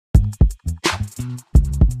தமிழ்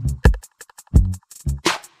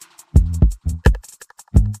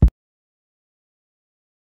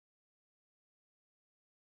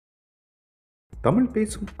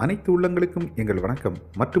பேசும் அனைத்து உள்ளங்களுக்கும் எங்கள் வணக்கம்.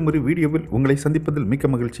 மற்றொரு வீடியோவில் உங்களை சந்திப்பதில் மிக்க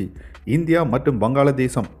மகிழ்ச்சி. இந்தியா மற்றும்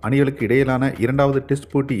வங்காளதேசம் அணிகளுக்கு இடையிலான இரண்டாவது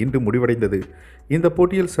டெஸ்ட் போட்டி இன்று முடிவடைந்தது. இந்த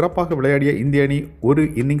போட்டியில் சிறப்பாக விளையாடிய இந்திய அணி ஒரு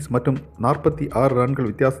இன்னிங்ஸ் மற்றும் 46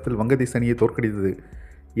 ரன்கள் வித்தியாசத்தில் வங்கதேச அணியை தோற்கடித்தது.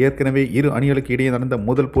 ஏற்கனவே இரு அணிகளுக்கு இடையே நடந்த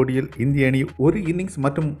முதல் போட்டியில் இந்திய அணி ஒரு இன்னிங்ஸ்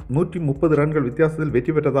மற்றும் 130 ரன்கள் வித்தியாசத்தில்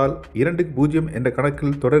வெற்றி பெற்றதால் 2-0 என்ற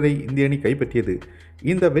கணக்கில் தொடரை இந்திய அணி கைப்பற்றியது.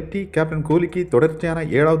 இந்த வெற்றி கேப்டன் கோலிக்கு தொடர்ச்சியான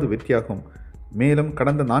 7வது வெற்றியாகும். மேலும்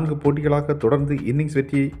கடந்த 4 போட்டிகளாக தொடர்ந்து இன்னிங்ஸ்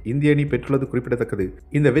வெற்றியை இந்திய அணி பெற்றுள்ளது குறிப்பிடத்தக்கது.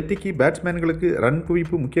 இந்த வெற்றிக்கு பேட்ஸ்மேன்களுக்கு ரன்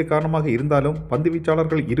குவிப்பு முக்கிய காரணமாக இருந்தாலும்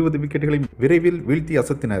பந்துவீச்சாளர்கள் 20 விக்கெட்டுகளை விரைவில் வீழ்த்தி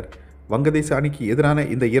அசத்தினர். வங்கதேச அணிக்கு எதிரான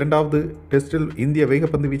இந்த இரண்டாவது டெஸ்டில் இந்திய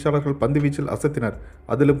வேகப்பந்து வீச்சாளர்கள் பந்துவீச்சில் அசத்தினர்.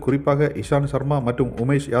 அதிலும் குறிப்பாக இஷாந்த் சர்மா மற்றும்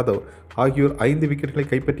உமேஷ் யாதவ் ஆகியோர் 5 விக்கெட்டுகளை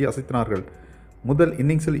கைப்பற்றி அசத்தினார்கள். முதல்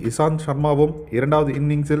இன்னிங்ஸில் இஷாந்த் சர்மாவும் இரண்டாவது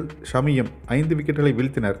இன்னிங்ஸில் ஷமியும் 5 விக்கெட்டுகளை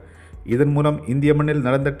வீழ்த்தினர். இதன் மூலம் இந்திய மண்ணில்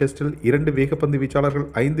நடந்த டெஸ்டில் 2 வேகப்பந்து வீச்சாளர்கள்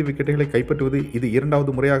 5 விக்கெட்டுகளை கைப்பற்றுவது இது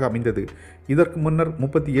இரண்டாவது முறையாக அமைந்தது. இதற்கு முன்னர்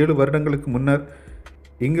 37 வருடங்களுக்கு முன்னர்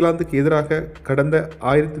இங்கிலாந்துக்கு எதிராக கடந்த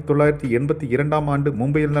 1982ஆம் ஆண்டு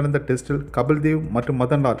மும்பையில் நடந்த டெஸ்டில் கபில்தேவ் மற்றும்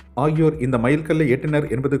மதன்லால் ஆகியோர் இந்த மைல்கல்லை எட்டினர்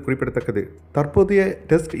என்பது குறிப்பிடத்தக்கது. தற்போதைய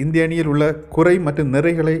டெஸ்ட் இந்திய அணியில் உள்ள குறை மற்றும்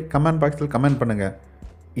நிறைகளை கமெண்ட் பாக்ஸில் கமெண்ட் பண்ணுங்கள்.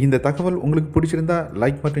 இந்த தகவல் உங்களுக்கு பிடிச்சிருந்தா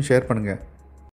லைக் மற்றும் ஷேர் பண்ணுங்கள்.